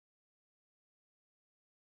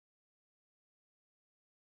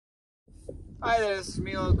Hi, this is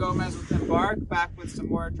Milo with Embark, back with some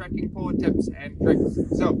more trekking pole tips and tricks.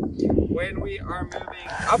 So, when we are moving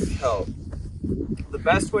uphill, the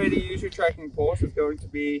best way to use your trekking poles is going to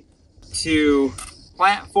be to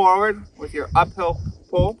plant forward with your uphill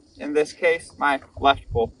pole, in this case, my left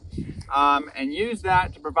pole, and use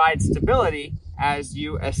that to provide stability as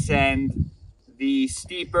you ascend the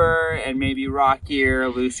steeper and maybe rockier,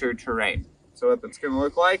 looser terrain. So what that's going to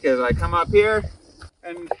look like is I come up here,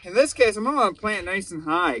 and in this case, I'm gonna plant nice and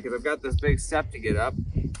high because I've got this big step to get up.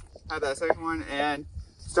 Have that second one and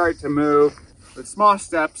start to move with small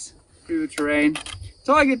steps through the terrain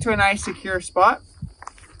until I get to a nice secure spot.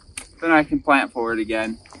 Then I can plant forward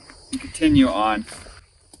again and continue on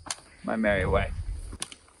my merry way.